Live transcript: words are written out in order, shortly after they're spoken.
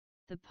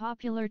The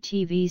popular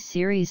TV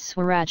series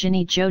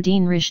Swaragini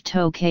Jodein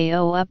Rishto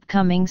Ko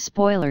upcoming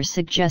spoilers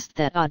suggest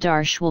that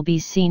Adarsh will be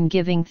seen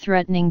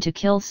threatening to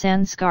kill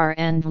Sanskar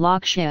and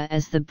Lakshya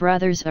as the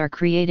brothers are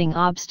creating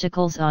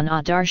obstacles on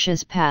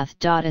Adarsh's path.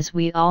 As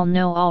we all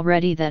know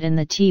already that in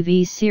the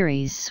TV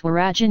series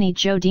Swaragini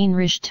Jodein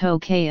Rishto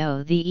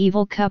Ko, the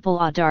evil couple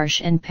Adarsh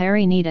and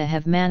Parineeta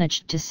have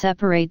managed to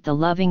separate the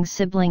loving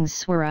siblings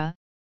Swara,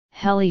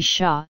 Helly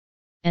Shah,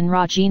 and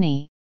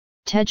Ragini,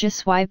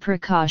 Tejaswi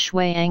Prakash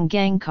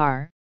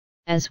Wayangankar,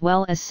 as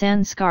well as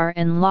Sanskar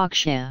and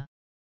Lakshya.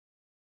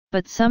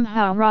 But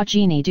somehow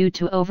Ragini, due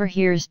to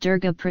overhears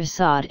Durga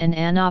Prasad and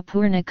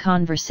Annapoorna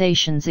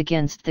conversations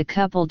against the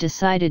couple,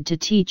 decided to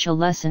teach a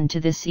lesson to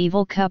this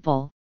evil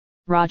couple.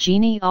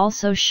 Ragini,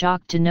 also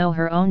shocked to know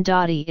her own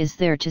Dadi is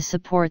there to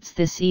support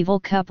this evil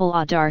couple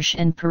Adarsh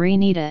and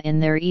Parineeta in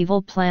their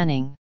evil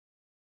planning.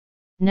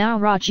 Now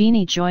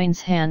Ragini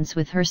joins hands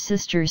with her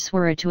sister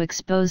Swara to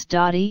expose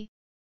Dadi,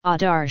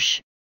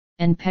 Adarsh,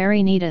 and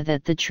Parineeta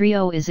that the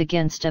trio is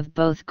against of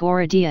both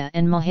Goradiya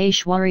and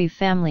Maheshwari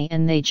family,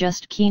 and they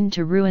just keen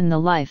to ruin the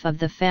life of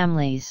the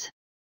families.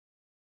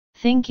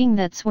 Thinking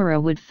that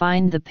Swara would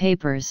find the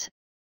papers,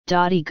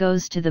 Dadi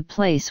goes to the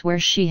place where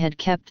she had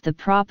kept the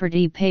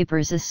property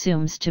papers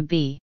assumes to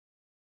be.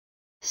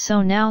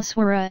 So now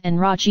Swara and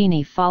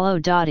Ragini follow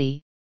Dadi.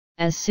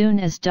 As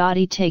soon as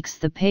Dadi takes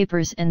the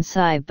papers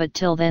inside, but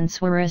till then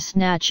Swara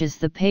snatches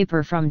the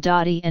paper from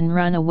Dadi and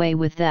run away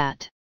with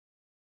that.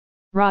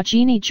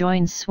 Ragini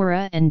joins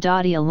Swara and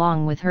Dadi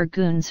along with her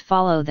goons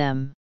follow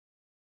them.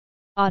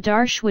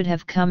 Adarsh would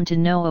have come to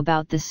know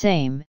about the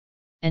same,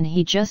 and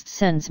he just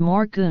sends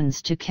more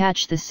goons to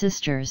catch the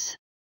sisters.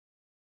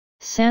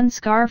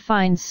 Sanskar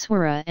finds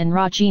Swara and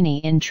Ragini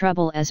in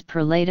trouble. As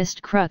per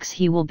latest crux,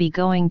 he will be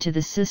going to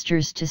the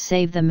sisters to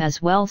save them as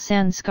well.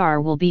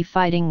 Sanskar will be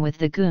fighting with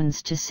the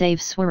goons to save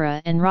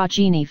Swara and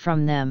Ragini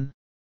from them.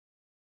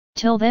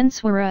 Till then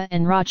Swara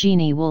and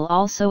Ragini will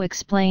also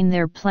explain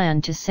their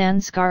plan to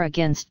Sanskar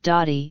against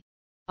Dadi,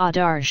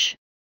 Adarsh,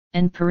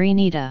 and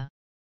Parineeta.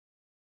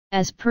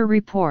 As per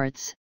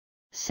reports,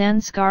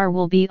 Sanskar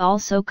will be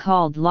also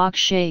called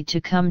Lakshya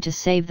to come to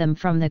save them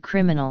from the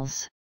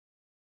criminals.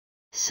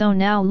 So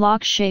now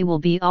Lakshya will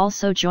be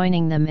also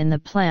joining them in the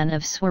plan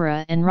of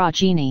Swara and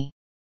Ragini.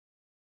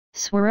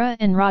 Swara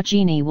and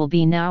Ragini will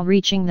be now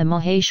reaching the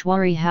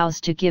Maheshwari house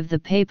to give the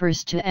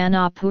papers to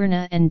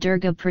Annapoorna and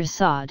Durga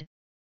Prasad,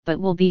 but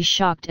will be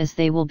shocked as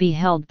they will be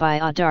held by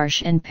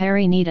Adarsh and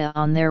Parineeta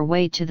on their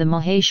way to the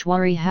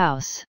Maheshwari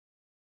house.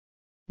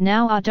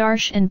 Now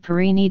Adarsh and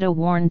Parineeta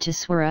warned to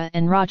Swara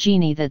and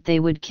Ragini that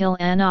they would kill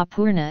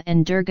Annapoorna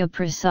and Durga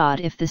Prasad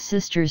if the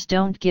sisters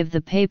don't give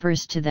the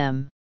papers to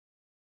them.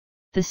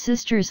 The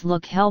sisters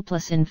look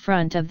helpless in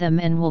front of them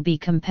and will be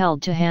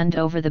compelled to hand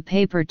over the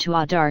paper to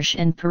Adarsh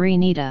and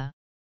Parineeta.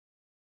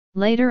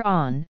 Later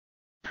on,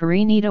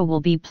 Parineeta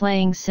will be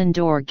playing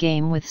Sindoor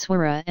game with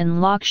Swara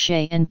and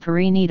Lakshya, and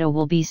Parineeta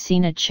will be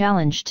seen a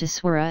challenge to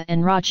Swara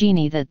and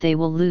Ragini that they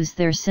will lose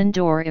their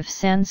Sindoor if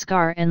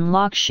Sanskar and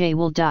Lakshya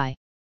will die.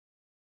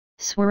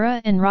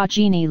 Swara and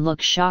Ragini look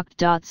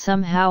shocked.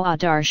 Somehow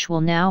Adarsh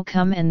will now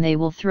come and they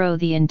will throw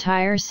the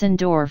entire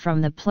Sindoor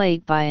from the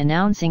plate by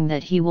announcing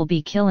that he will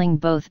be killing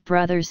both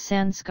brothers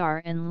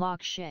Sanskar and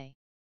Lakshya.